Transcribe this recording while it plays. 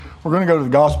We're going to go to the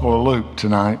Gospel of Luke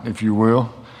tonight, if you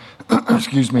will.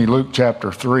 Excuse me, Luke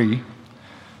chapter 3.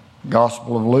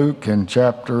 Gospel of Luke and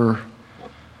chapter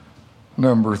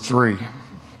number 3.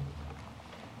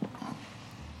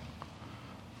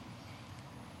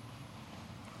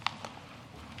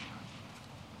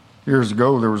 Years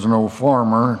ago, there was an old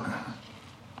farmer.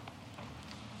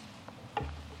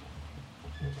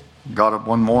 Got up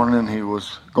one morning, he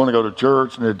was going to go to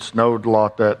church, and it snowed a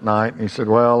lot that night. And he said,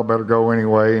 well, I better go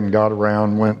anyway, and got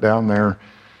around, went down there.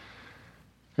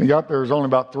 He got there, there's only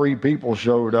about 3 people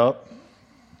showed up,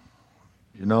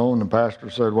 and the pastor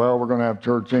said, well, we're going to have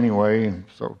church anyway. And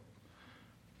so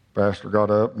the pastor got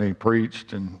up, and he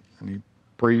preached, and he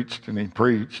preached, and he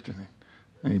preached,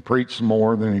 and he preached some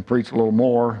more, then he preached a little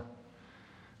more,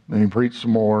 then he preached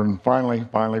some more, and finally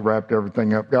wrapped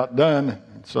everything up, got done.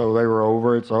 So they were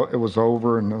over. It was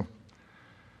over, and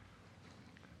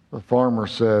the farmer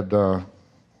said,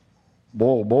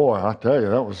 "Boy, I tell you,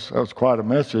 that was quite a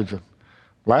message. It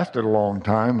lasted a long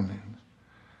time."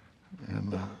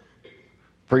 And the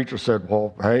preacher said,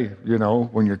 "Well, hey,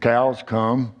 when your cows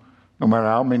come, no matter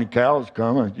how many cows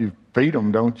come, you feed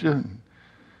them, don't you?" And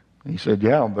he said,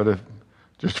 "Yeah, but if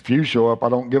just a few show up, I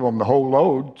don't give them the whole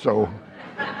load, so."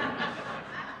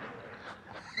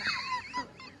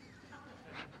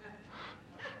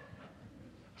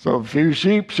 So a few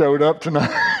sheep showed up tonight.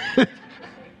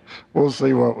 We'll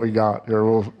see what we got here.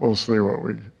 We'll see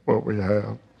what we have.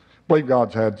 I believe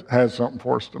God has something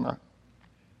for us tonight.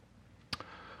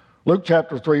 Luke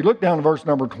chapter 3. Look down to verse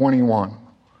number 21.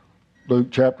 Luke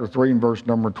chapter 3 and verse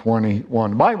number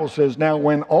 21. The Bible says, "Now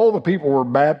when all the people were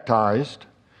baptized,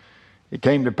 it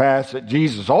came to pass that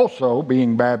Jesus also,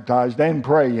 being baptized and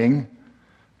praying,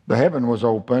 the heaven was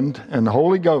opened, and the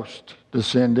Holy Ghost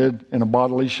descended in a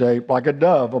bodily shape like a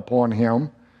dove upon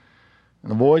him.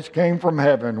 And a voice came from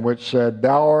heaven which said,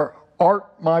 'Thou art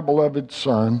my beloved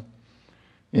Son,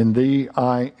 in thee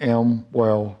I am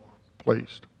well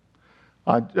pleased.'"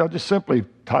 I'll just simply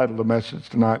title the message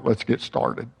tonight, "Let's Get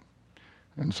Started."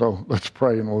 And so let's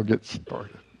pray and we'll get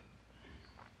started.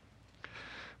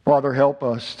 Father, help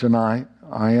us tonight.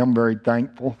 I am very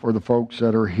thankful for the folks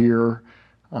that are here.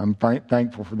 I'm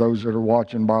thankful for those that are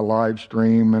watching by live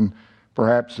stream, and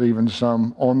perhaps even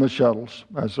some on the shuttles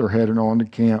as they're heading on to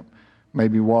camp,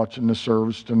 maybe watching the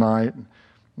service tonight.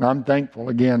 And I'm thankful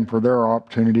again for their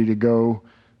opportunity to go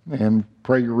and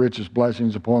pray your richest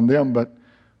blessings upon them. But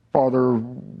Father,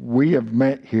 we have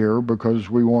met here because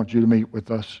we want you to meet with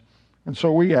us. And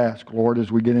so we ask, Lord, as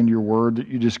we get into your word, that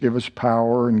you just give us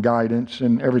power and guidance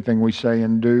in everything we say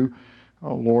and do.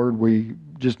 Lord, we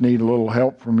just need a little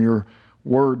help from your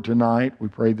word tonight. We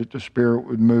pray that the Spirit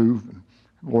would move.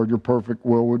 Lord, your perfect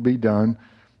will would be done.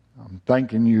 I'm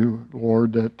thanking you,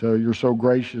 Lord, that you're so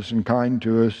gracious and kind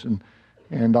to us.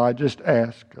 And I just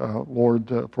ask,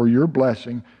 Lord, for your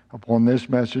blessing upon this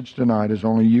message tonight as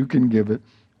only you can give it.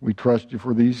 We trust you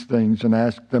for these things and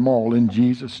ask them all in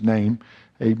Jesus' name.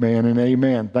 Amen and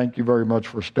amen. Thank you very much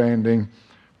for standing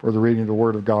for the reading of the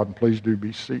Word of God. And please do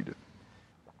be seated.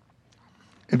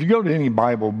 If you go to any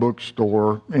Bible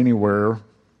bookstore anywhere,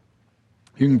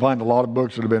 you can find a lot of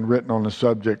books that have been written on the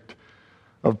subject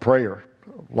of prayer,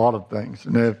 a lot of things.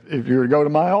 And if you were to go to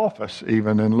my office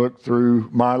even and look through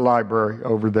my library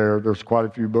over there, there's quite a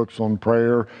few books on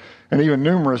prayer and even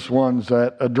numerous ones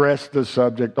that address this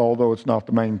subject, although it's not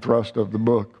the main thrust of the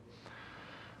book.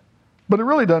 But it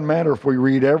really doesn't matter if we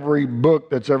read every book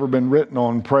that's ever been written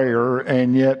on prayer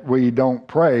and yet we don't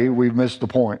pray, we've missed the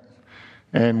point.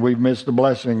 And we've missed the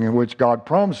blessing in which God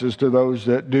promises to those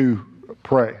that do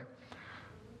pray.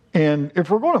 And if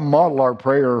we're going to model our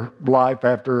prayer life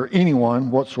after anyone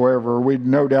whatsoever, we'd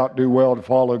no doubt do well to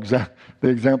follow the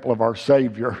example of our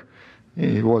Savior.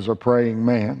 He was a praying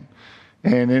man.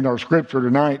 And in our scripture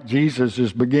tonight, Jesus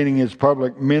is beginning his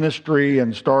public ministry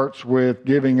and starts with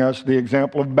giving us the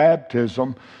example of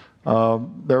baptism.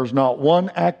 There's not one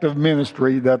act of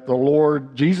ministry that the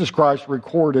Lord Jesus Christ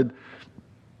recorded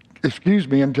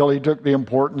until he took the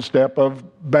important step of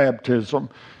baptism.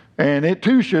 And it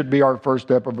too should be our first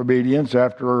step of obedience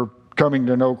after coming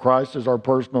to know Christ as our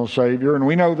personal Savior. And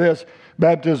we know this,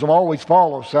 baptism always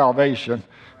follows salvation.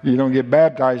 You don't get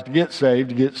baptized to get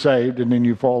saved, and then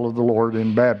you follow the Lord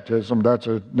in baptism. That's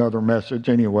another message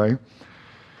anyway.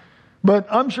 But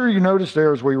I'm sure you noticed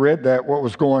there as we read that what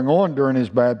was going on during his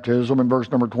baptism. In verse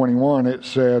number 21, it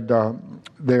said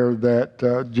there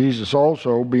that Jesus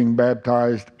also being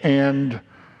baptized and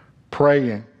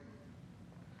praying.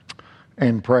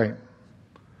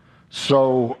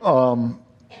 So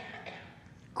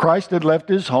Christ had left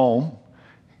his home.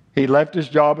 He left his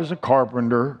job as a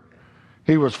carpenter.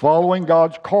 He was following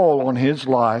God's call on his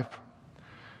life.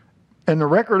 And the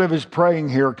record of his praying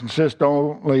here consists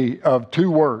only of two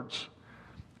words,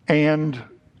 and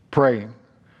praying.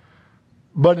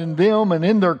 But in them and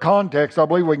in their context, I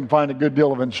believe we can find a good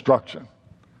deal of instruction.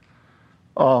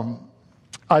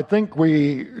 I think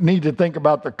we need to think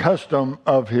about the custom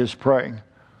of his praying.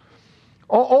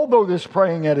 Although this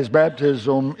praying at his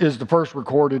baptism is the first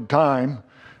recorded time,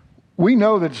 we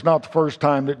know that it's not the first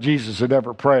time that Jesus had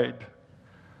ever prayed.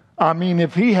 I mean,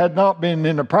 if he had not been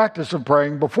in the practice of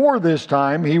praying before this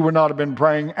time, he would not have been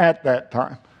praying at that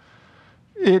time.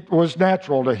 It was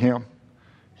natural to him.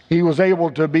 He was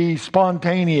able to be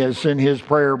spontaneous in his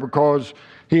prayer because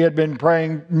he had been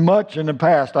praying much in the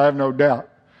past, I have no doubt.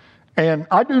 And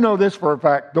I do know this for a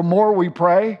fact. The more we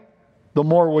pray, the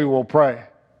more we will pray.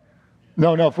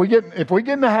 No, if we get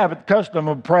in the habit, custom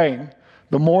of praying,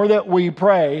 the more that we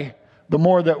pray, the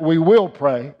more that we will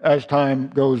pray as time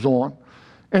goes on.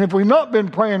 And if we've not been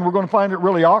praying, we're going to find it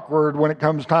really awkward when it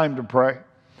comes time to pray.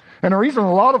 And the reason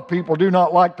a lot of people do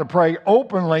not like to pray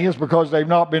openly is because they've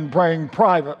not been praying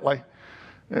privately.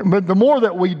 But the more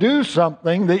that we do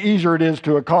something, the easier it is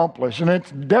to accomplish. And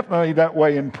it's definitely that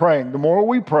way in praying. The more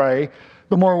we pray,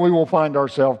 the more we will find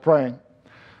ourselves praying.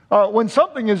 When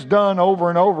something is done over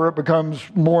and over, it becomes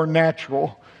more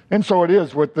natural. And so it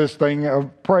is with this thing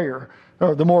of prayer.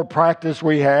 The more practice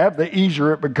we have, the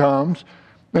easier it becomes.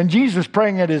 And Jesus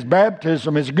praying at his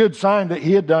baptism is a good sign that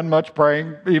he had done much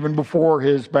praying even before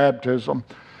his baptism.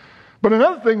 But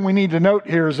another thing we need to note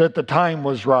here is that the time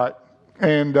was right.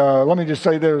 And let me just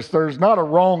say this, there's not a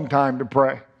wrong time to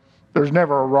pray. There's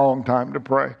never a wrong time to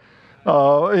pray.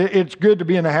 It's good to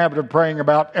be in the habit of praying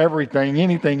about everything,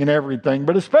 anything and everything,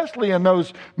 but especially in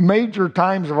those major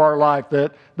times of our life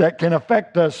that can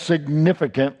affect us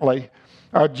significantly.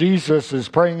 Jesus is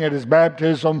praying at his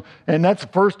baptism, and that's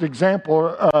the first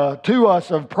example to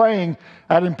us of praying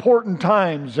at important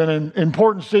times and in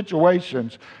important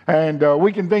situations. And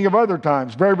we can think of other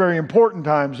times, very, very important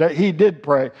times that he did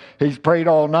pray. He's prayed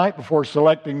all night before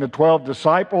selecting the 12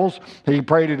 disciples. He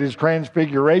prayed at his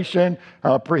transfiguration.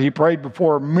 He prayed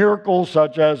before miracles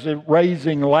such as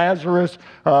raising Lazarus.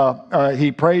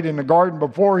 He prayed in the garden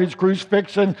before his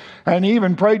crucifixion, and he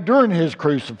even prayed during his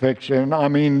crucifixion. I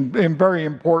mean, in very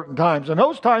important times. And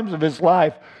those times of his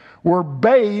life were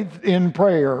bathed in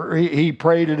prayer. He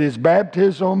prayed at his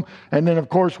baptism, and then of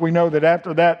course we know that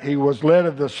after that he was led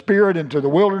of the Spirit into the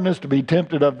wilderness to be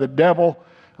tempted of the devil.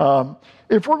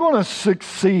 If we're going to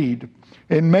succeed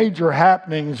in major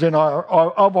happenings in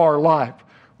our life,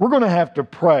 we're going to have to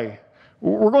pray.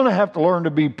 We're going to have to learn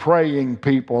to be praying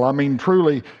people. I mean,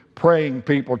 truly praying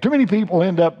people. Too many people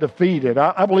end up defeated.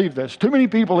 I believe this. Too many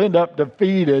people end up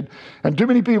defeated, and too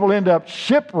many people end up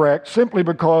shipwrecked simply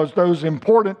because those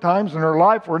important times in their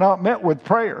life were not met with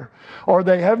prayer, or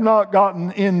they have not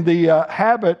gotten in the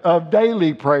habit of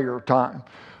daily prayer time,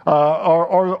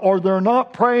 or they're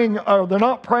not praying. They're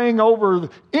not praying over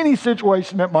any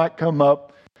situation that might come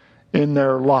up in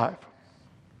their life.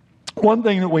 One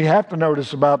thing that we have to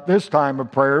notice about this time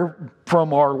of prayer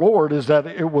from our Lord is that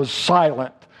it was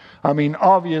silent. I mean,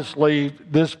 obviously,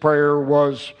 this prayer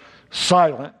was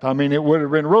silent. I mean, it would have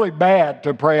been really bad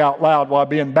to pray out loud while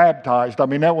being baptized. I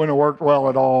mean, that wouldn't have worked well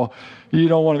at all. You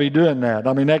don't want to be doing that.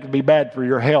 I mean, that could be bad for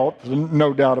your health,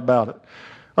 no doubt about it.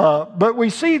 But we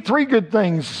see three good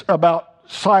things about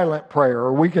silent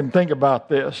prayer. We can think about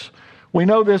this. We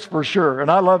know this for sure, and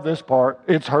I love this part.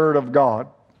 It's heard of God.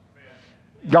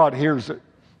 God hears it.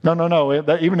 No.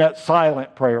 Even that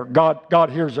silent prayer,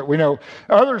 God hears it. We know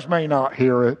others may not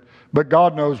hear it, but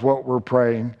God knows what we're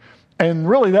praying. And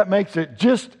really that makes it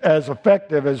just as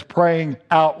effective as praying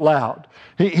out loud.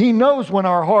 He knows when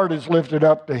our heart is lifted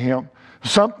up to him.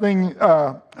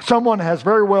 Someone has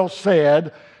very well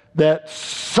said that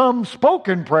some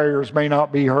spoken prayers may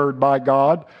not be heard by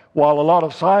God, while a lot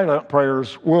of silent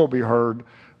prayers will be heard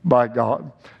by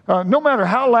God. No matter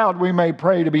how loud we may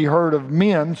pray to be heard of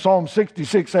men, Psalm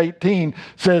 66:18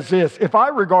 says this, "If I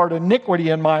regard iniquity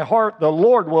in my heart, the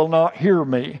Lord will not hear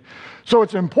me." So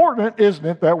it's important, isn't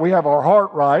it, that we have our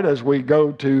heart right as we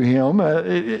go to him.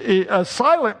 A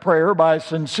silent prayer by a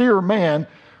sincere man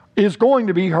is going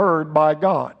to be heard by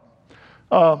God.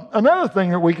 Another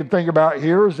thing that we can think about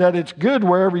here is that it's good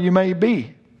wherever you may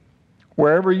be,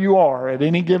 wherever you are at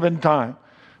any given time.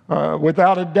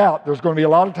 Without a doubt, there's going to be a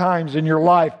lot of times in your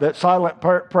life that silent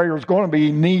prayer is going to be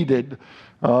needed.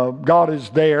 God is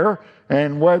there,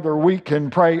 and whether we can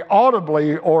pray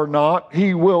audibly or not,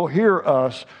 he will hear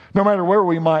us, no matter where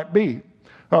we might be.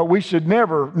 We should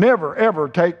never, never, ever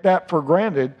take that for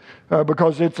granted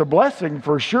because it's a blessing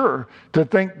for sure to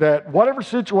think that whatever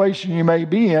situation you may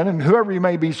be in and whoever you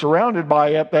may be surrounded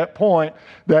by at that point,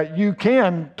 that you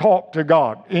can talk to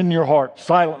God in your heart,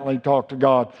 silently talk to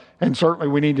God. And certainly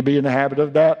we need to be in the habit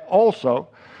of that also.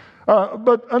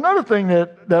 But another thing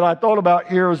that I thought about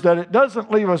here is that it doesn't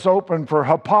leave us open for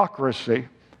hypocrisy,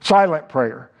 silent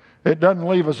prayer. It doesn't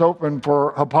leave us open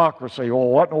for hypocrisy. Well,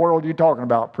 what in the world are you talking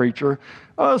about, preacher?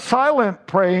 Silent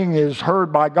praying is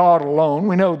heard by God alone.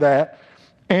 We know that.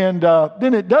 And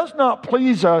then it does not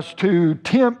please us to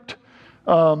tempt,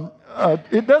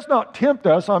 it does not tempt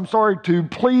us, to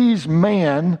please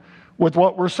man with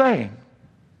what we're saying.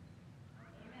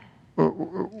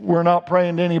 We're not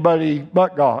praying to anybody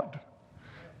but God.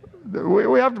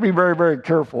 We have to be very, very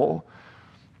careful.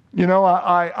 You know,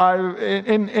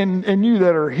 and you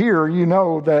that are here, you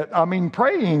know that,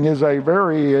 praying is a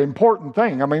very important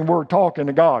thing. We're talking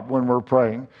to God when we're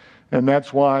praying. And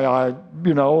that's why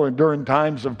during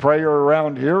times of prayer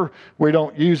around here, we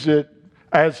don't use it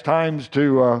as times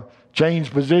to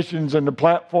change positions in the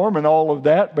platform and all of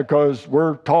that because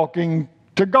we're talking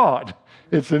to God.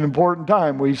 It's an important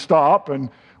time. We stop and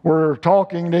we're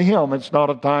talking to Him. It's not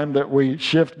a time that we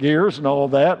shift gears and all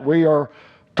that. We are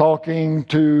talking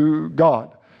to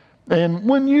God. And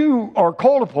when you are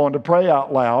called upon to pray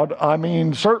out loud,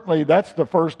 certainly that's the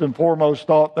first and foremost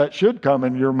thought that should come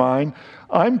in your mind.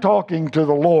 I'm talking to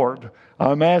the Lord.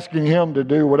 I'm asking Him to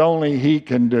do what only He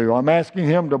can do. I'm asking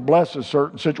Him to bless a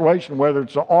certain situation, whether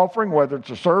it's an offering, whether it's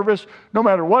a service, no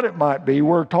matter what it might be,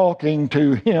 we're talking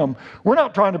to Him. We're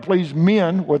not trying to please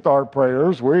men with our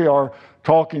prayers. We are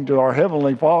talking to our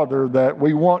Heavenly Father that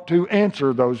we want to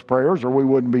answer those prayers, or we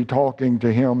wouldn't be talking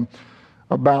to Him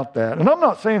about that. And I'm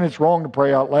not saying it's wrong to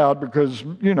pray out loud because,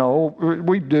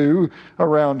 we do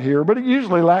around here, but it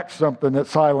usually lacks something that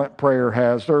silent prayer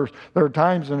has. There are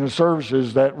times in the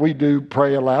services that we do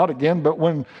pray aloud again, but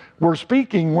when we're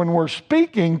speaking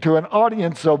to an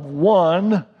audience of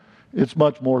one, it's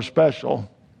much more special.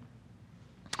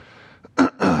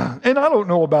 And I don't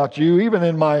know about you, even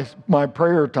in my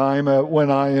prayer time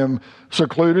when I am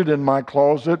secluded in my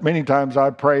closet, many times I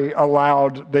pray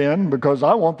aloud then because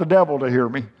I want the devil to hear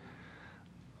me.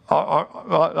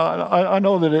 I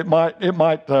know that it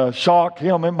might shock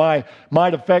him, it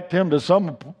might affect him to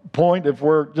some point if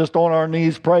we're just on our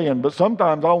knees praying, but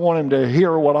sometimes I want him to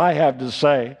hear what I have to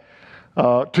say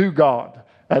to God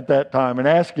at that time, and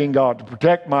asking God to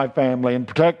protect my family and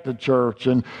protect the church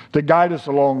and to guide us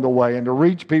along the way and to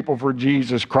reach people for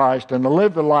Jesus Christ and to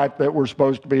live the life that we're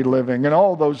supposed to be living and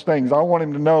all those things. I want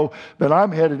him to know that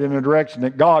I'm headed in a direction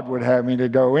that God would have me to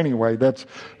go anyway. That's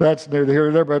neither here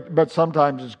nor there, but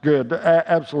sometimes it's good.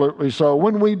 Absolutely so.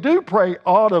 When we do pray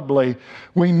audibly,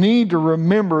 we need to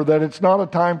remember that it's not a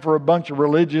time for a bunch of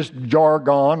religious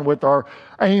jargon with our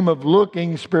aim of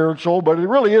looking spiritual, but it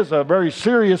really is a very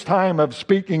serious time of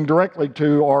speaking directly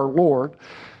to our Lord.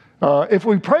 If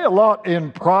we pray a lot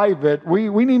in private, we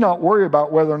need not worry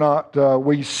about whether or not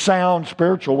we sound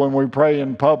spiritual when we pray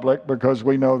in public because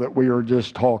we know that we are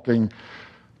just talking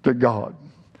to God.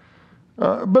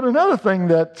 But another thing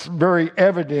that's very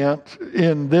evident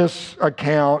in this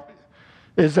account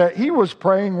is that he was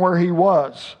praying where he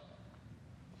was.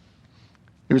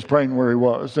 He was praying where he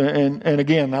was. And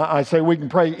again, I say we can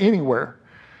pray anywhere.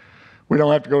 We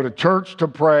don't have to go to church to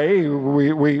pray.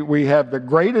 We have the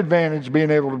great advantage of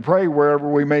being able to pray wherever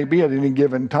we may be at any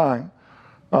given time.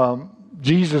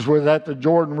 Jesus was at the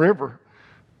Jordan River.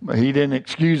 He didn't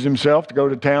excuse himself to go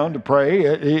to town to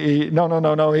pray.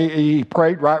 No. He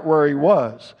prayed right where he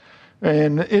was.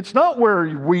 And it's not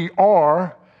where we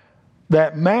are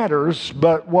that matters,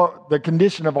 but what the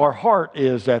condition of our heart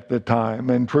is at the time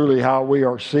and truly how we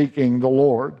are seeking the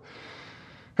Lord.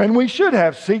 And we should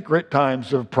have secret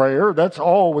times of prayer. That's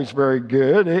always very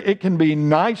good. It can be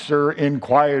nicer in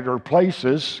quieter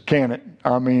places, can it?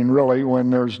 Really, when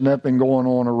there's nothing going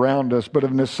on around us. But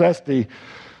of necessity,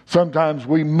 sometimes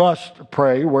we must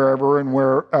pray whenever and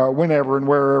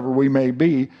wherever we may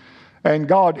be. And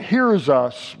God hears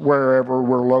us wherever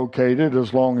we're located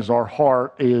as long as our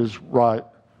heart is right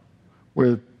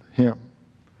with Him.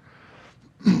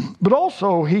 But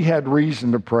also, he had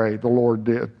reason to pray, the Lord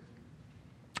did.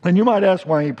 And you might ask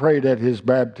why he prayed at his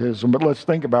baptism, but let's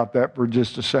think about that for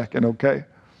just a second, okay?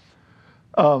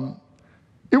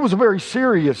 It was a very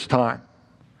serious time.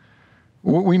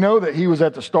 We know that he was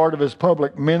at the start of his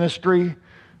public ministry.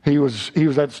 He was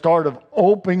at the start of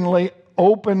openly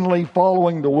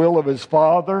following the will of his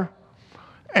Father.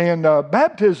 And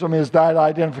baptism is that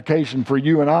identification for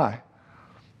you and I.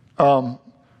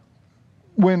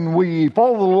 when we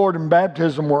follow the Lord in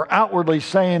baptism, we're outwardly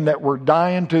saying that we're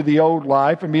dying to the old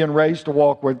life and being raised to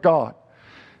walk with God.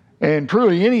 And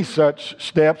truly, any such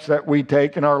steps that we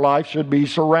take in our life should be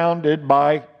surrounded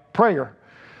by prayer.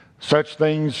 Such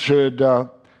things should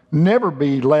never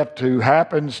be left to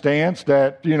happenstance,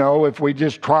 that, if we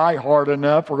just try hard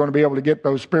enough, we're going to be able to get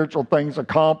those spiritual things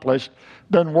accomplished.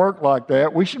 Doesn't work like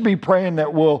that. We should be praying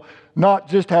that we'll not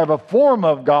just have a form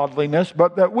of godliness,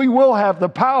 but that we will have the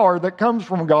power that comes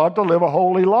from God to live a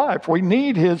holy life. We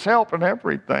need His help in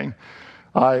everything.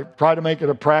 I try to make it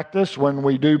a practice when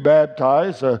we do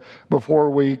baptize, before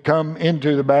we come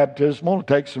into the baptismal,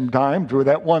 to take some time to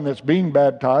that one that's being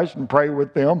baptized and pray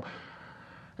with them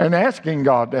and asking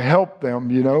God to help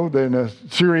them, in a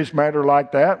serious matter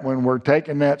like that, when we're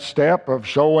taking that step of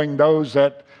showing those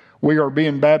that we are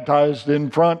being baptized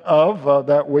in front of,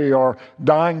 that we are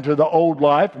dying to the old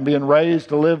life and being raised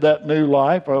to live that new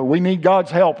life. We need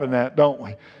God's help in that, don't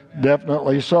we?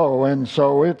 Definitely so. And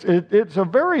so it's a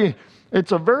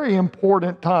very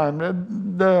important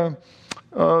time that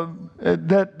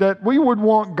we would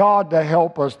want God to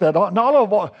help us. That not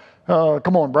all of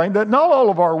that not all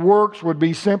of our works would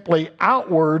be simply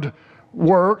outward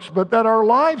works, but that our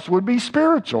lives would be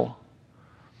spiritual.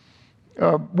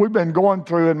 We've been going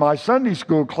through, in my Sunday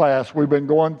school class, we've been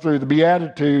going through the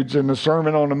Beatitudes and the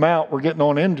Sermon on the Mount. We're getting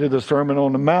on into the Sermon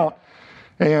on the Mount.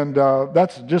 And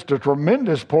that's just a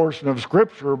tremendous portion of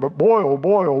Scripture. But boy, oh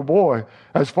boy, oh boy,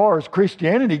 as far as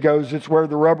Christianity goes, it's where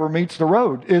the rubber meets the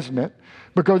road, isn't it?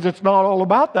 Because it's not all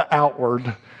about the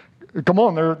outward. Come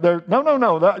on,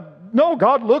 no,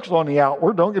 God looks on the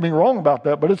outward. Don't get me wrong about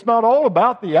that. But it's not all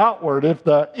about the outward. If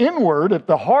the inward, if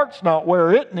the heart's not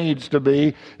where it needs to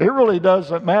be, it really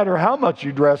doesn't matter how much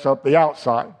you dress up the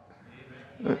outside.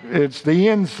 It's the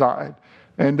inside.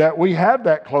 And that we have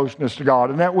that closeness to God,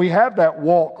 and that we have that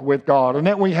walk with God, and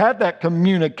that we have that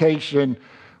communication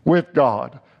with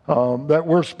God, that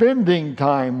we're spending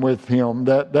time with Him,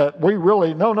 that we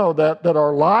really, that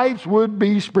our lives would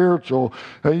be spiritual.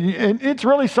 And it's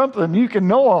really something. You can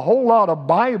know a whole lot of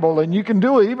Bible, and you can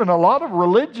do even a lot of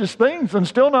religious things and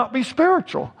still not be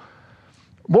spiritual.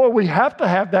 Boy, we have to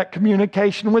have that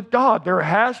communication with God. There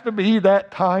has to be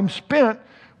that time spent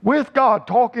with God,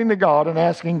 talking to God and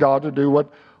asking God to do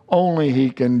what only He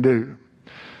can do.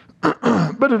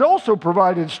 But it also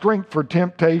provided strength for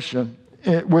temptation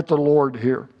with the Lord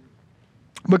here.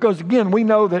 Because again, we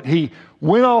know that He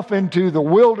went off into the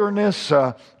wilderness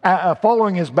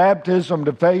following His baptism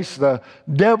to face the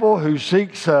devil who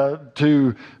seeks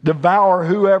to devour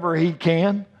whoever he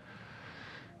can.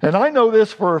 And I know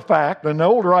this for a fact, and the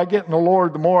older I get in the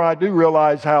Lord, the more I do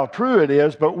realize how true it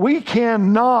is, but we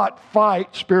cannot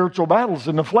fight spiritual battles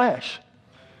in the flesh.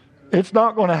 It's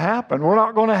not going to happen. We're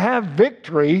not going to have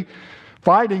victory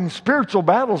fighting spiritual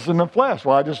battles in the flesh.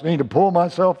 Well, I just need to pull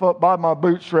myself up by my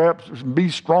bootstraps and be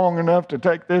strong enough to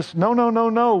take this.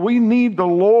 No. We need the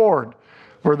Lord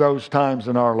for those times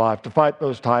in our life, to fight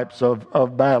those types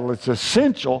of battle. It's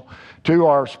essential to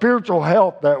our spiritual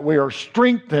health that we are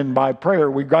strengthened by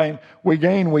prayer. We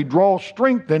draw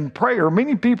strength in prayer.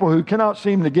 Many people who cannot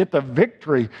seem to get the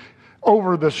victory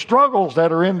over the struggles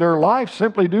that are in their life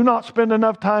simply do not spend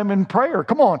enough time in prayer.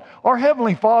 Come on, our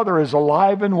Heavenly Father is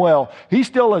alive and well. He's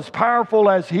still as powerful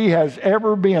as He has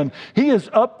ever been. He is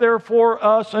up there for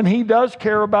us, and He does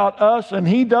care about us, and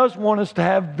He does want us to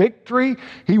have victory.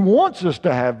 He wants us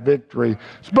to have victory.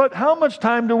 But how much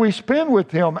time do we spend with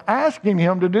Him, asking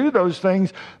Him to do those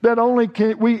things that only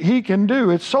He can do?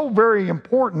 It's so very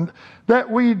important that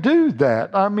we do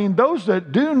that. I mean, those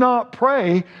that do not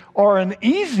pray are an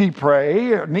easy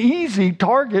prey, an easy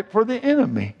target for the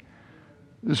enemy.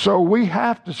 So we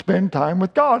have to spend time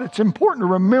with God. It's important to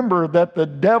remember that the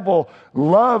devil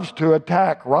loves to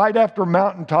attack right after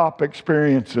mountaintop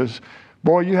experiences.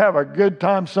 Boy, you have a good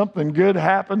time, something good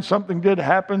happens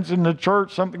in the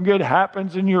church, something good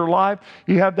happens in your life.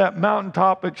 You have that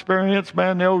mountaintop experience,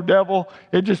 man, the old devil,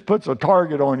 it just puts a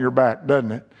target on your back,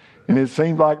 doesn't it? And it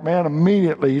seems like, man,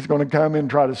 immediately he's going to come in and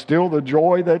try to steal the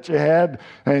joy that you had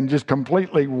and just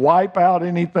completely wipe out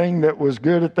anything that was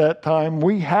good at that time.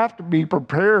 We have to be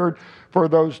prepared for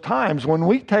those times. When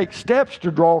we take steps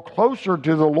to draw closer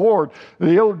to the Lord,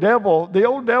 the old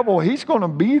devil, he's going to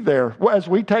be there as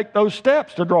we take those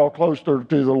steps to draw closer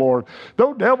to the Lord. The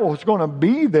old devil is going to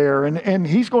be there, and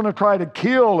he's going to try to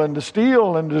kill and to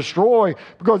steal and destroy,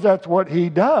 because that's what he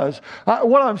does.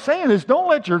 What I'm saying is, don't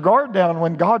let your guard down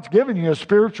when God's given you a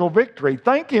spiritual victory.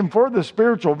 Thank Him for the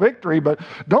spiritual victory, but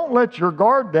don't let your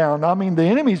guard down. I mean, the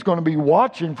enemy's going to be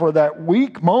watching for that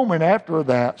weak moment after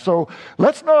that. So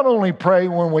let's not only pray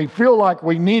when we feel like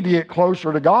we need to get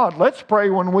closer to God. Let's pray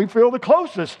when we feel the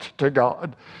closest to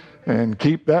God and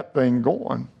keep that thing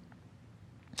going.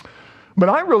 But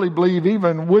I really believe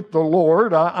even with the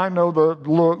Lord, I know the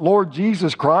Lord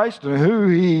Jesus Christ and who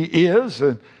He is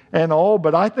and all,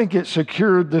 but I think it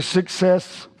secured the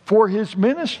success for His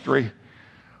ministry.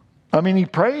 I mean, He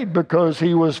prayed because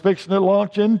He was fixing to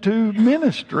launch into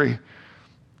ministry.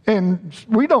 And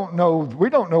we don't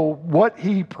know what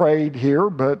He prayed here,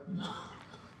 but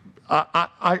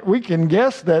we can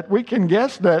guess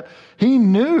that He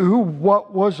knew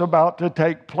what was about to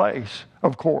take place.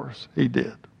 Of course, He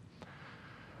did.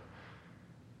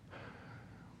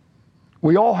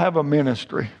 We all have a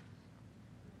ministry.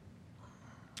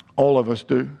 All of us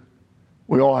do.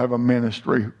 We all have a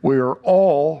ministry. We are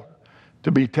all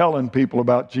to be telling people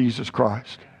about Jesus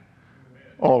Christ.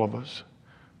 All of us.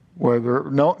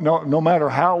 No matter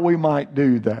how we might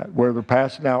do that, whether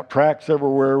passing out tracts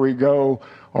everywhere we go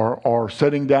or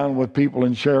sitting down with people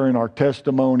and sharing our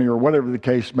testimony or whatever the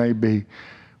case may be,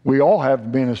 we all have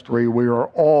ministry. We are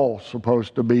all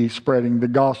supposed to be spreading the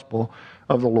gospel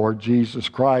of the Lord Jesus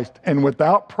Christ. And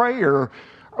without prayer,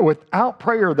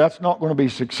 that's not going to be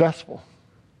successful.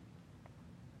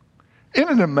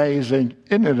 Isn't it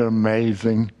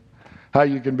amazing how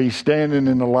you can be standing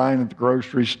in the line at the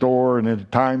grocery store and the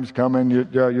time's coming,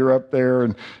 you're up there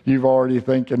and you've already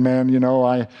thinking, man,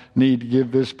 I need to give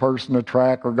this person a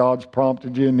tract, or God's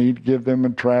prompted you, need to give them a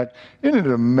tract. Isn't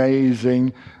it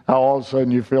amazing how all of a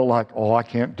sudden you feel like, oh, I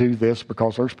can't do this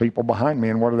because there's people behind me,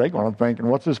 and what are they going to think, and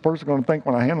what's this person going to think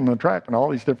when I hand them the tract, and all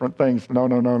these different things. No.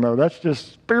 That's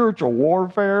just spiritual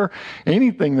warfare.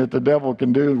 Anything that the devil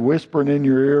can do, whispering in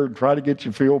your ear and try to get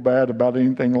you feel bad about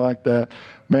anything like that.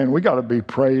 Man, we got to be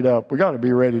prayed up. We got to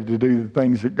be ready to do the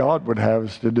things that God would have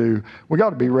us to do. We got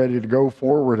to be ready to go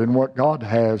forward in what God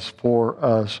has for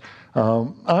us.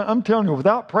 I'm telling you,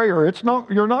 without prayer,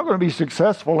 you're not going to be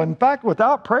successful. In fact,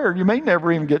 without prayer, you may never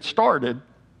even get started.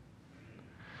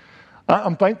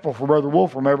 I'm thankful for Brother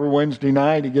Wolfram. Every Wednesday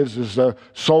night, he gives us a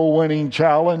soul-winning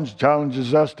challenge,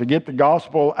 challenges us to get the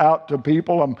gospel out to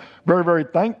people. I'm very, very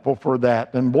thankful for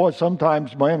that. And boy,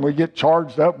 sometimes, man, we get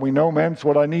charged up. We know, man, it's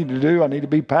what I need to do. I need to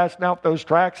be passing out those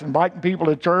tracts, inviting people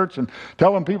to church and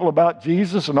telling people about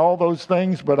Jesus and all those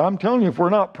things. But I'm telling you, if we're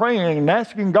not praying and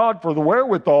asking God for the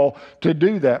wherewithal to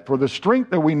do that, for the strength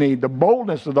that we need, the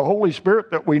boldness of the Holy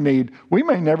Spirit that we need, we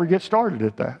may never get started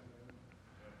at that.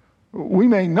 We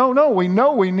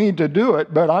know we need to do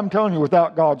it, but I'm telling you,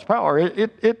 without God's power,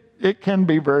 it can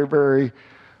be very, very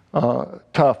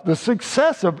tough. The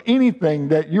success of anything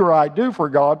that you or I do for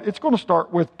God, it's going to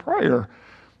start with prayer.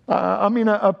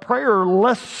 A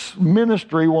prayerless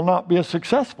ministry will not be a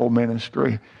successful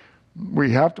ministry.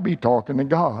 We have to be talking to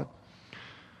God.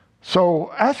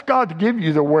 So ask God to give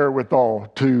you the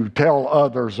wherewithal to tell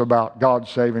others about God's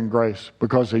saving grace,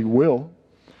 because He will.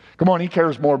 Come on, He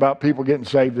cares more about people getting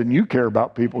saved than you care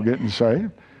about people getting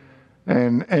saved.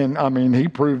 And He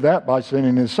proved that by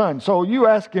sending His Son. So you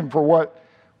ask Him for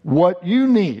what you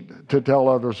need to tell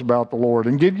others about the Lord,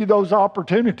 and give you those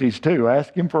opportunities too.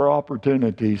 Ask Him for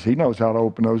opportunities. He knows how to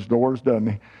open those doors, doesn't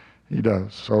He? He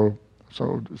does. So.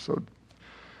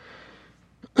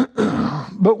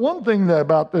 But one thing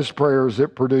about this prayer is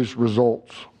it produced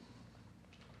results.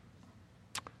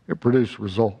 It produced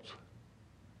results.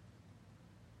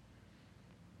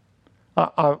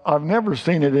 I've never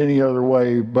seen it any other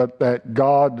way but that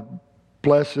God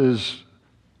blesses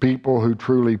people who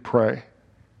truly pray.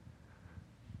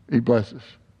 He blesses.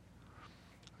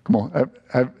 Come on.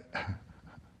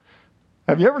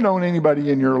 Have you ever known anybody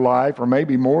in your life, or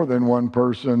maybe more than one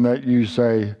person, that you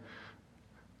say,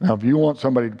 now if you want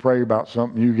somebody to pray about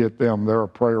something, you get them. They're a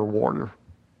prayer warrior.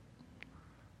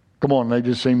 Come on, they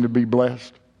just seem to be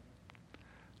blessed.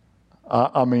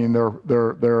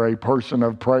 They're a person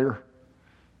of prayer.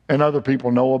 And other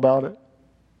people know about it.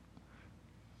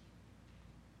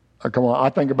 Come on, I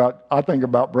think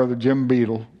about Brother Jim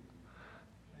Beadle.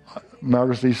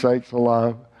 Mercy sakes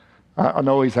alive. I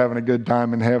know he's having a good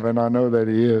time in heaven. I know that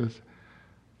he is.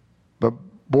 But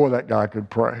boy, that guy could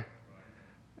pray.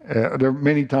 There are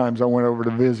many times I went over to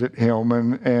visit him,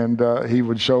 and he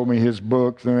would show me his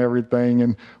books and everything,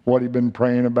 and what he'd been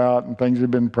praying about and things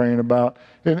he'd been praying about.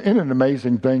 And an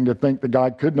amazing thing to think the guy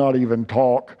could not even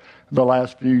talk the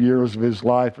last few years of his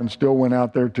life and still went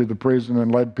out there to the prison and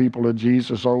led people to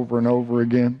Jesus over and over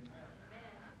again,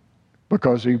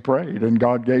 because he prayed, and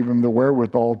God gave him the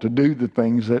wherewithal to do the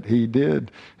things that he did.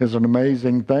 Is an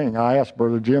amazing thing. I asked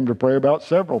Brother Jim to pray about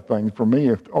several things for me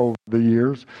over the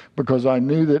years, because I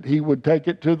knew that he would take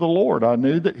it to the Lord. I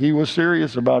knew that he was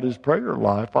serious about his prayer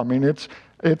life. It's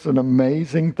It's an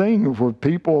amazing thing for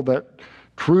people that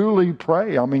truly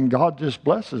pray. I mean, God just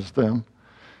blesses them.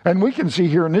 And we can see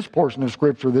here in this portion of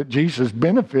Scripture that Jesus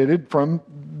benefited from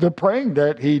the praying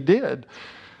that he did.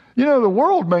 You know, the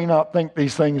world may not think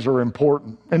these things are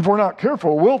important. And if we're not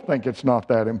careful, we'll think it's not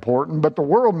that important. But the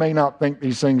world may not think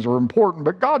these things are important.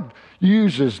 But God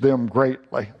uses them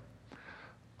greatly.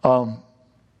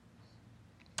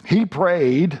 He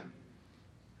prayed,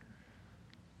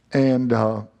 and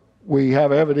we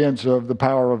have evidence of the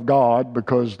power of God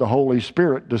because the Holy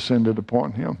Spirit descended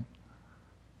upon him.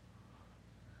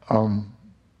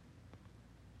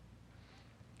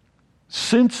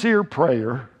 Sincere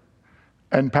prayer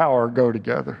and power go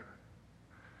together.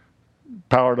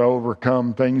 Power to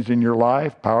overcome things in your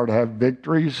life, power to have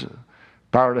victories,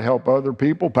 power to help other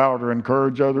people, power to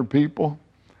encourage other people.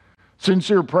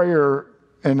 Sincere prayer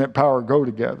and that power go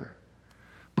together.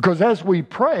 Because as we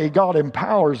pray, God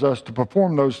empowers us to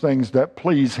perform those things that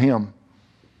please him.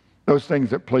 Those things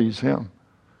that please him.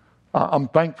 I'm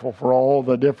thankful for all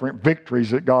the different victories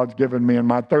that God's given me in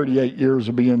my 38 years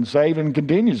of being saved and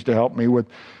continues to help me with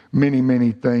many,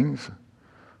 many things.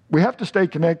 We have to stay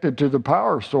connected to the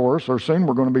power source or soon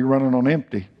we're going to be running on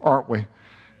empty, aren't we?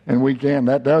 And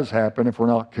that does happen if we're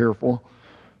not careful.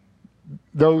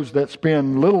 Those that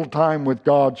spend little time with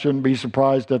God shouldn't be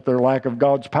surprised at their lack of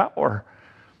God's power.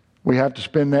 We have to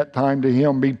spend that time to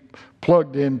him, be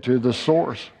plugged into the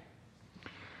source.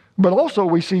 But also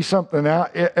we see something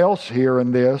else here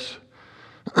in this.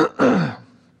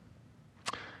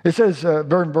 It says,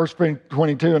 verse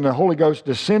 22, and the Holy Ghost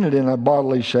descended in a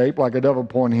bodily shape like a dove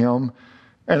upon him,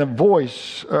 and a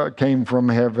voice came from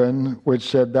heaven which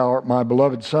said, Thou art my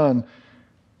beloved Son,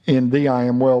 in thee I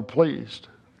am well pleased.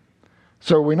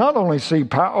 So we not only see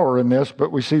power in this,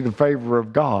 but we see the favor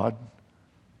of God.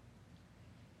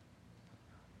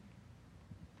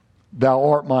 Thou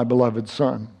art my beloved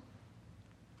Son.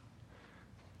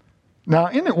 Now,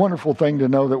 isn't it a wonderful thing to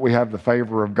know that we have the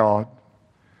favor of God?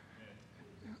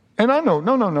 And I know,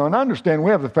 and I understand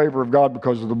we have the favor of God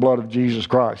because of the blood of Jesus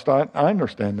Christ. I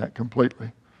understand that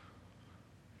completely.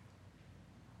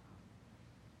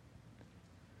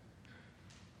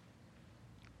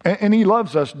 And he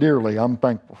loves us dearly. I'm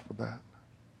thankful for that.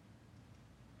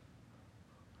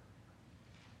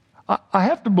 I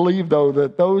have to believe, though,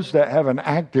 that those that have an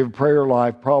active prayer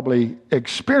life probably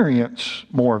experience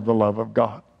more of the love of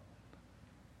God.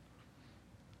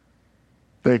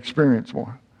 They experience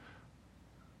more.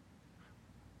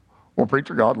 Well,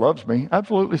 preacher, God loves me.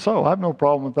 Absolutely so. I have no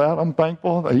problem with that. I'm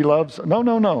thankful that he loves.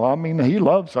 No. I mean, he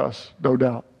loves us, no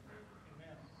doubt.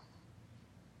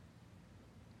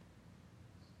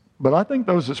 But I think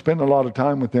those that spend a lot of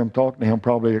time with him, talking to him,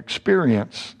 probably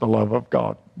experience the love of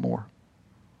God more.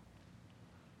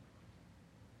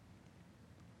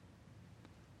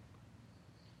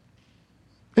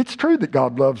 It's true that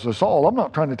God loves us all. I'm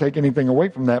not trying to take anything away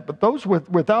from that. But those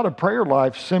without a prayer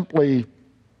life simply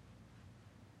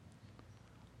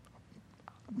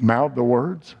mouth the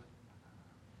words.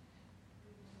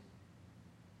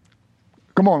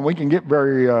 Come on, we can get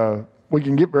very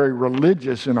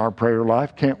religious in our prayer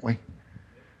life, can't we?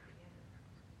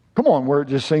 Come on, where it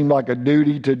just seemed like a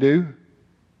duty to do.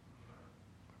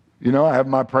 You know, I have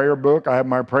my prayer book, I have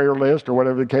my prayer list, or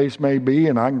whatever the case may be,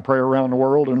 and I can pray around the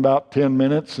world in about 10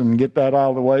 minutes and get that out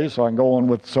of the way so I can go on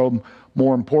with some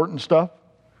more important stuff.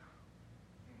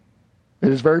 It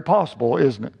is very possible,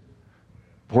 isn't it?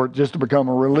 For it just to become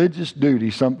a religious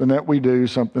duty, something that we do,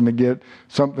 something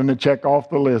to check off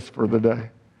the list for the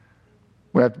day.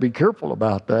 We have to be careful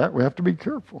about that. We have to be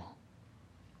careful.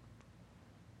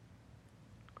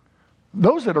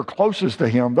 Those that are closest to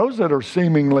him, those that are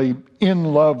seemingly in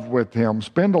love with him,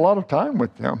 spend a lot of time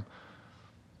with him.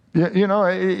 You know,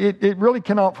 it really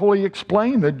cannot fully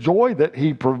explain the joy that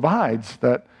he provides,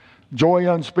 that joy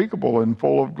unspeakable and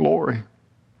full of glory.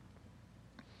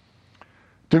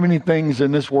 Too many things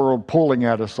in this world pulling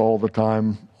at us all the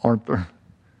time, aren't there?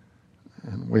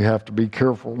 And we have to be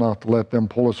careful not to let them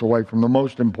pull us away from the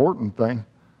most important thing.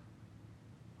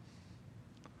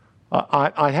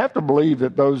 I have to believe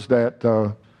that those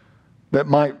that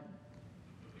might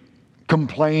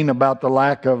complain about the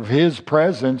lack of his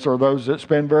presence are those that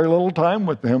spend very little time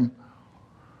with him.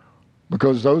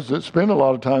 Because those that spend a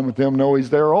lot of time with him know he's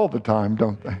there all the time,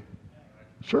 don't they?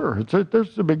 Sure,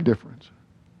 there's a big difference.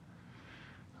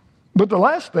 But the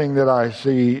last thing that I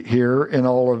see here in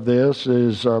all of this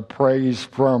is praise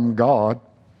from God.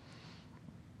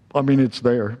 I mean, it's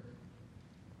there.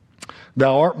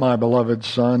 Thou art my beloved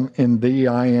Son, in thee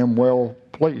I am well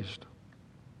pleased.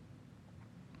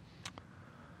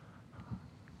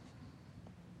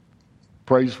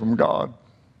 Praise from God.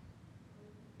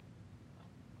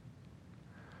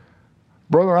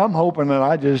 Brother, I'm hoping that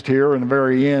I just hear in the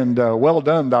very end, well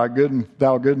done, thou good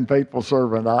and faithful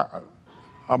servant.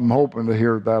 I'm hoping to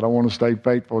hear that. I want to stay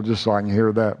faithful just so I can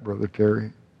hear that, Brother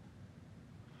Terry.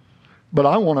 But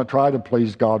I want to try to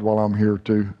please God while I'm here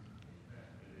too.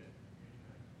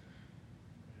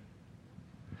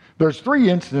 There's 3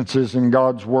 instances in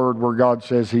God's Word where God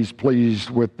says He's pleased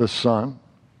with the Son.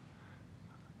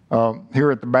 Here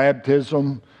at the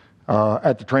baptism,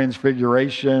 at the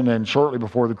transfiguration, and shortly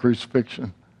before the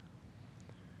crucifixion.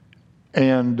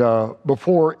 And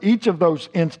before each of those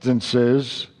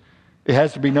instances, it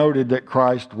has to be noted that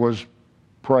Christ was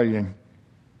praying.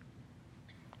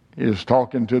 He is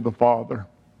talking to the Father.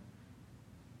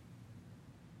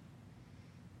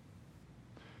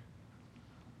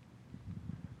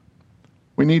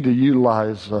 We need to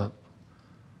utilize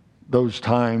those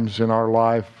times in our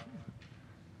life,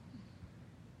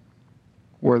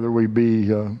 whether we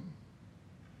be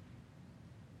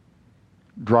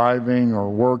driving or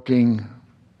working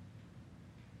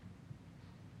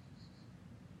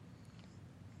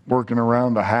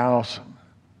around the house.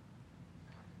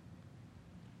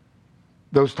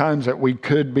 Those times that we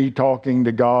could be talking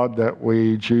to God, that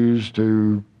we choose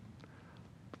to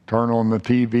turn on the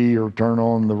TV or turn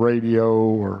on the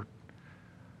radio,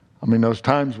 those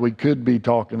times we could be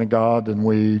talking to God and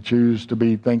we choose to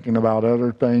be thinking about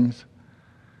other things.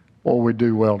 Well, we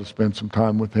do well to spend some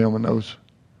time with Him in those.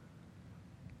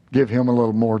 Give Him a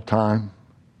little more time.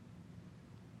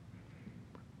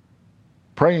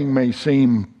 Praying may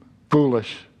seem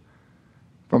foolish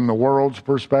from the world's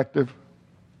perspective,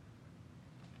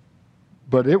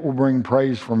 but it will bring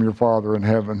praise from your Father in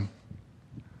heaven.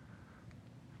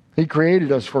 He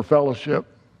created us for fellowship.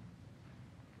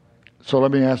 So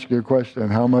let me ask you a question.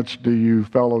 How much do you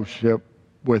fellowship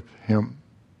with Him?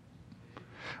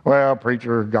 Well,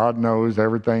 preacher, God knows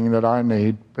everything that I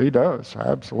need. He does,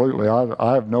 absolutely.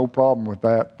 I have no problem with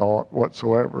that thought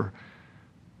whatsoever.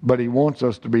 But He wants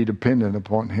us to be dependent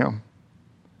upon Him.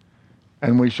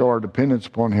 And we show our dependence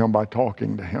upon Him by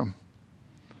talking to Him.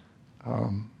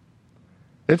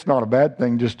 It's not a bad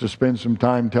thing just to spend some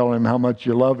time telling Him how much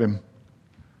you love Him.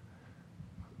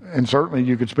 And certainly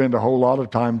you could spend a whole lot of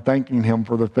time thanking Him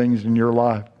for the things in your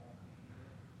life.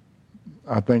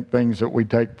 I think things that we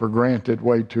take for granted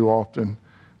way too often,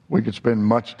 we could spend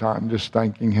much time just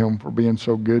thanking Him for being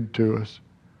so good to us.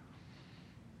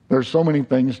 There's so many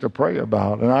things to pray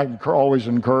about. And I always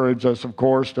encourage us, of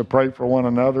course, to pray for one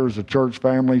another as a church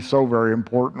family. So very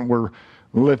important. We're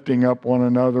lifting up one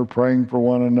another, praying for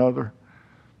one another.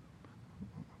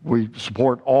 We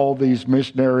support all these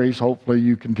missionaries. Hopefully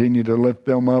you continue to lift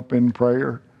them up in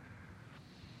prayer.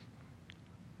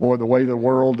 Boy, the way the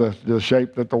world, the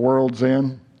shape that the world's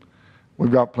in,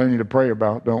 we've got plenty to pray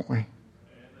about, don't we?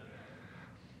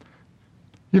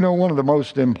 You know, one of the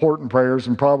most important prayers,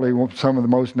 and probably some of the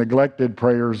most neglected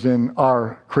prayers in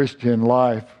our Christian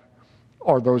life,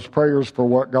 are those prayers for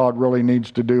what God really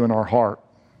needs to do in our heart.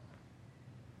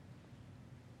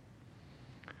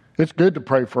 It's good to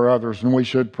pray for others, and we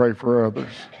should pray for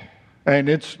others. And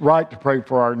it's right to pray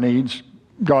for our needs.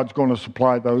 God's going to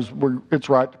supply those. It's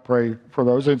right to pray for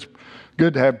those. It's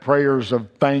good to have prayers of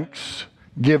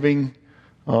thanksgiving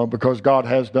because God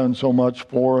has done so much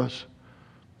for us.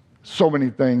 So many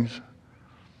things.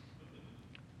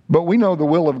 But we know the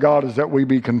will of God is that we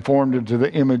be conformed into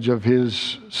the image of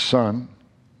His Son.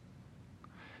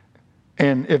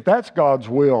 And if that's God's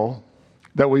will,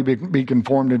 that we be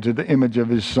conformed into the image of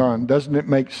His Son, doesn't it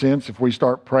make sense if we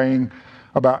start praying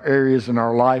about areas in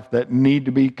our life that need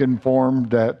to be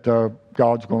conformed, that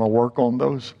God's going to work on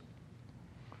those?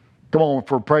 Come on,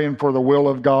 if we're praying for the will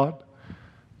of God,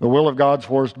 the will of God's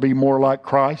for us to be more like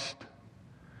Christ.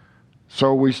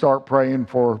 So we start praying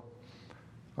for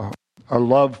a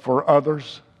love for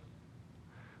others.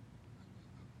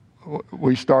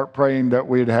 We start praying that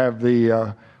we'd have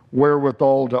the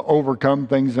wherewithal to overcome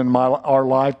things in our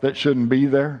life that shouldn't be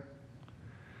there.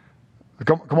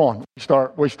 Come on,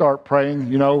 we start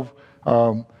praying,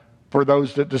 for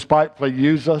those that despitefully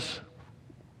use us.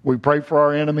 We pray for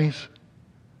our enemies.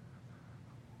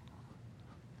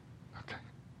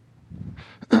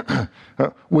 Okay.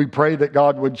 We pray that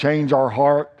God would change our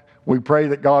heart. We pray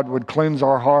that God would cleanse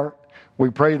our heart. We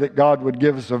pray that God would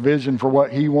give us a vision for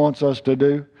what He wants us to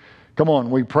do. Come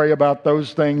on, we pray about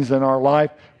those things in our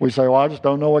life. We say, well, I just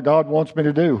don't know what God wants me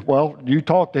to do. Well, you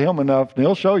talk to Him enough, and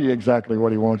He'll show you exactly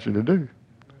what He wants you to do.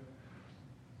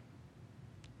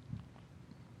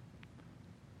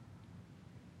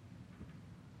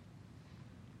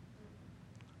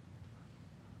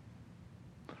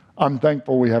 I'm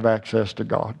thankful we have access to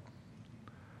God.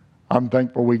 I'm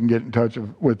thankful we can get in touch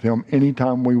with Him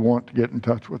anytime we want to get in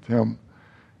touch with Him.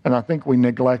 And I think we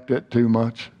neglect it too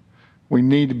much. We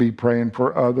need to be praying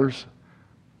for others.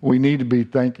 We need to be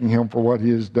thanking Him for what He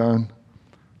has done.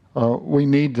 We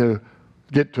need to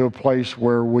get to a place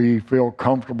where we feel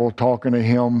comfortable talking to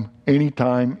Him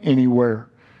anytime, anywhere.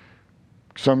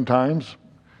 Sometimes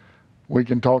we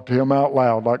can talk to Him out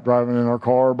loud, like driving in our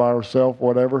car by ourselves,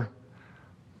 whatever.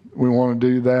 We want to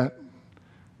do that.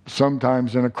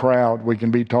 Sometimes in a crowd we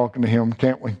can be talking to Him,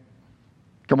 can't we?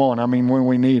 Come on, I mean, when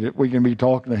we need it, we can be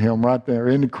talking to Him right there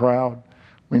in the crowd.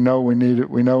 We know we need it.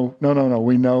 We know,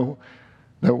 we know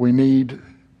that we need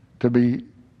to be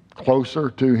closer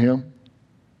to Him.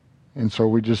 And so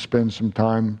we just spend some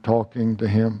time talking to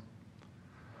Him.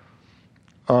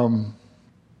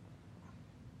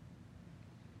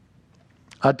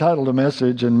 I titled a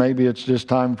message, and maybe it's just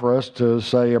time for us to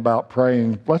say about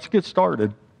praying. Let's get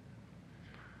started.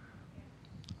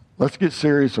 Let's get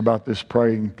serious about this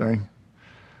praying thing.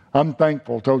 I'm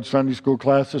thankful. Told Sunday school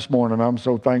class this morning, I'm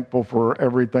so thankful for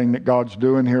everything that God's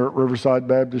doing here at Riverside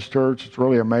Baptist Church. It's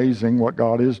really amazing what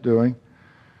God is doing.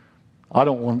 I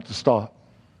don't want it to stop.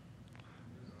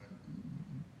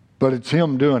 But it's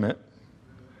Him doing it.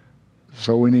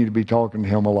 So we need to be talking to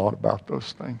Him a lot about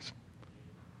those things.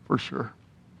 For sure.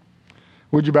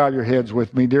 Would you bow your heads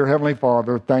with me? Dear Heavenly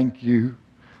Father, thank You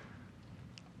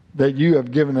that You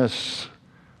have given us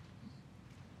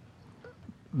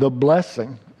the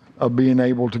blessing of being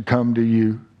able to come to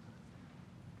You,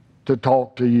 to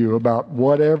talk to You about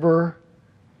whatever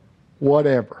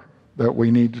that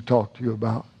we need to talk to You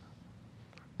about.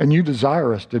 And You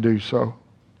desire us to do so.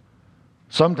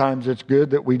 Sometimes it's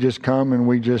good that we just come and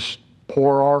we just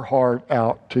pour our heart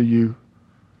out to You.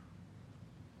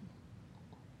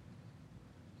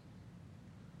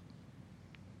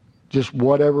 Just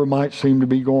whatever might seem to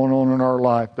be going on in our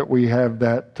life, that we have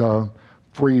that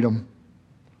freedom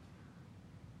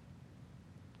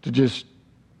to just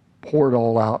pour it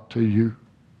all out to You,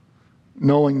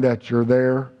 knowing that You're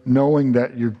there, knowing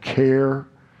that You care,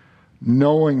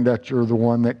 knowing that You're the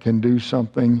one that can do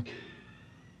something.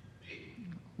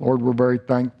 Lord, we're very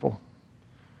thankful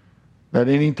that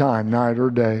any time, night or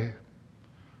day,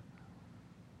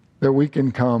 that we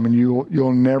can come and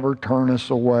you'll never turn us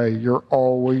away. You're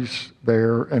always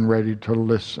there and ready to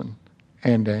listen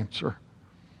and answer.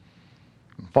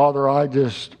 Father, I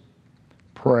just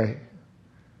pray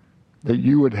that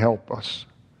You would help us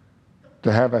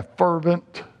to have a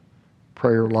fervent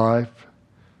prayer life,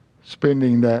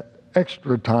 spending that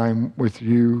extra time with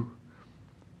You,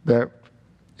 that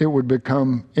it would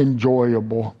become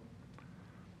enjoyable,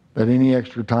 that any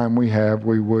extra time we have,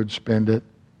 we would spend it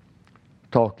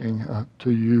talking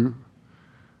to You.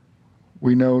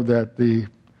 We know that the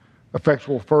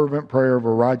effectual fervent prayer of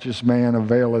a righteous man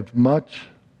availeth much.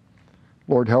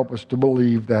 Lord, help us to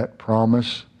believe that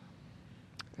promise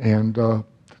and to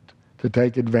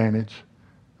take advantage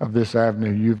of this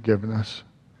avenue You've given us.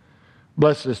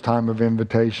 Bless this time of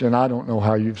invitation. I don't know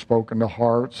how You've spoken to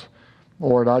hearts.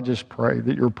 Lord, I just pray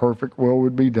that Your perfect will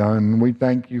would be done. We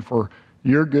thank You for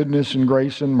Your goodness and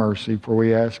grace and mercy, for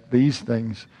we ask these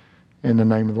things in the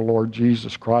name of the Lord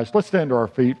Jesus Christ. Let's stand to our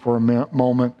feet for a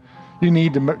moment. You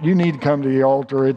need to come to the altar.